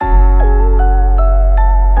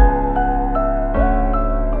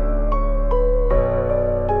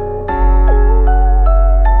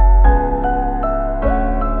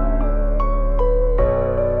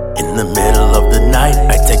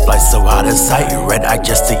of sight. Red eye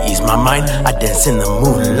just to ease my mind. I dance in the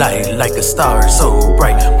moonlight like a star so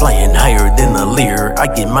bright, flying higher than a leer. I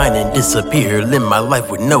get mine and disappear, live my life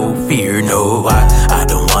with no fear. No, I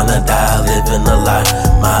don't wanna die living a lie.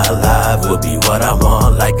 My life will be what I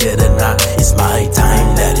want, like it or not. It's my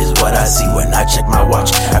time, that is what I see when I check my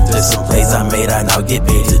watch. After some plays I made, I now get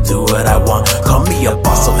paid to do what I want. Call me a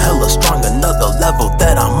boss, so hella strong, another level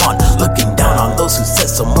that I'm on. Looking down on those who said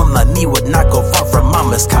someone like me would not go far from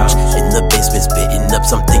mama's couch. In the basement spitting up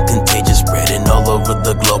something contagious, spreading all over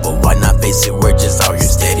the globe. But why not face it, we're just out here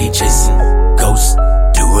steady chasing ghosts,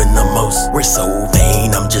 doing the most. We're so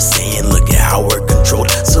vain, I'm just saying, look at how we're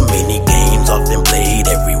controlled. So many games often played,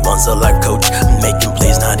 everyone's a life coach. Making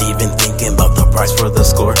plays, not even thinking about the price for the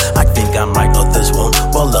score. I think I might, others won't,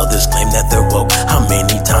 while others claim that they're woke. How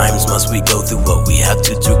many times must we go through what we have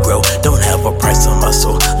to grow? Don't have a price on my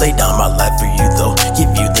soul, lay down my life for you though.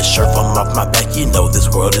 Give you the shirt from off my back, you know this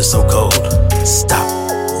world is so cold. Stop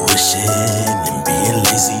wishing and being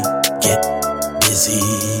lazy, get busy,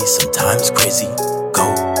 sometimes crazy. Go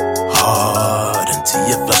hard until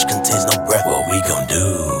your flesh contains no breath. What we gon' do?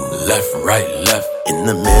 Left, right, left. In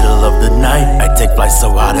the middle of the night, I take flight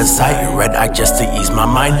so out of sight. Red eye just to ease my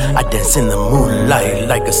mind. I dance in the moonlight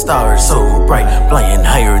like a star so bright, flying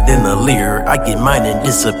higher than a leer. I get mine and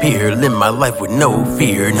disappear, live my life with no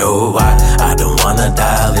fear. No, I don't wanna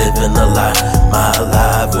die living a lie. My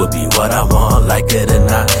life will be what I want, like it or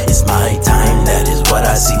not. It's my time, that is what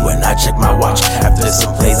I see when I check my watch. After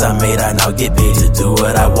some plays I made, I now get paid to do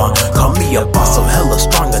what I want. Call me a boss, so hella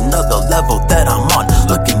strong, another level that I'm on.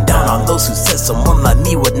 Looking down on those who said someone like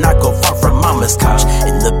me would not go far from mama's couch.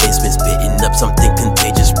 In the basement spitting up something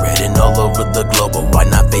contagious, spreading all over the globe. But why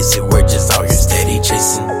not face it, we're just out here steady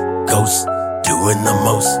chasing ghosts, doing the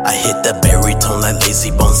most. I hit the baritone like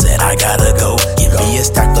Lazy Bone, said I gotta go. Give me a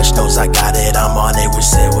stack, flush knows I got it, I'm on it. We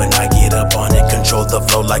said when I get up on it, control the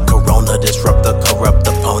flow like Corona, disrupt the corrupt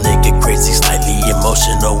opponent. Get crazy, slightly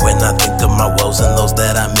emotional when I think of my woes and those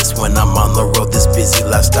that I miss when I'm on the road. This busy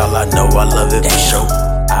lifestyle, I know I love it for sure.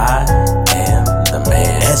 I am the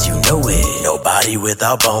man, as you know it, nobody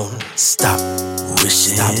without bone. Stop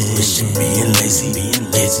wishing, being lazy,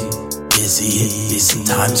 busy,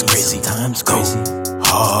 sometimes crazy, go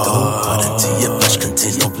hard until your flesh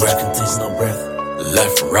contains no breath.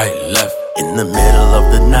 Left, right, left. In the middle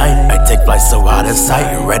of the night, I take flight so out of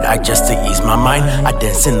sight. Red eye just to ease my mind. I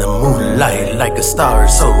dance in the moonlight like a star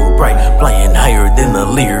so bright, flying higher than a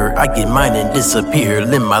leer. I get mine and disappear,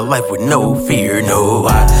 live my life with no fear. No,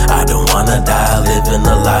 I don't wanna die living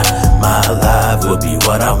a lie. My life will be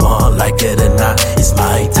what I want, like it or not. It's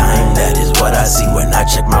my time, that is what I see when I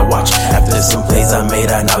check my watch. After some plays I made,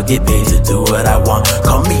 I now get paid to do what I want.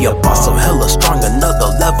 Call me a boss, so hella strong, another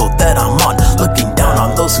level that I'm on. Looking down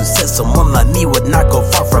on those who said someone like me would not go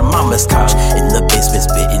far from mama's couch. In the basement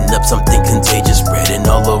spitting up something contagious, spreading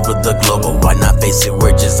all over the globe. But why not face it,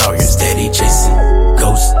 we're just out here steady chasing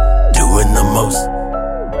ghosts,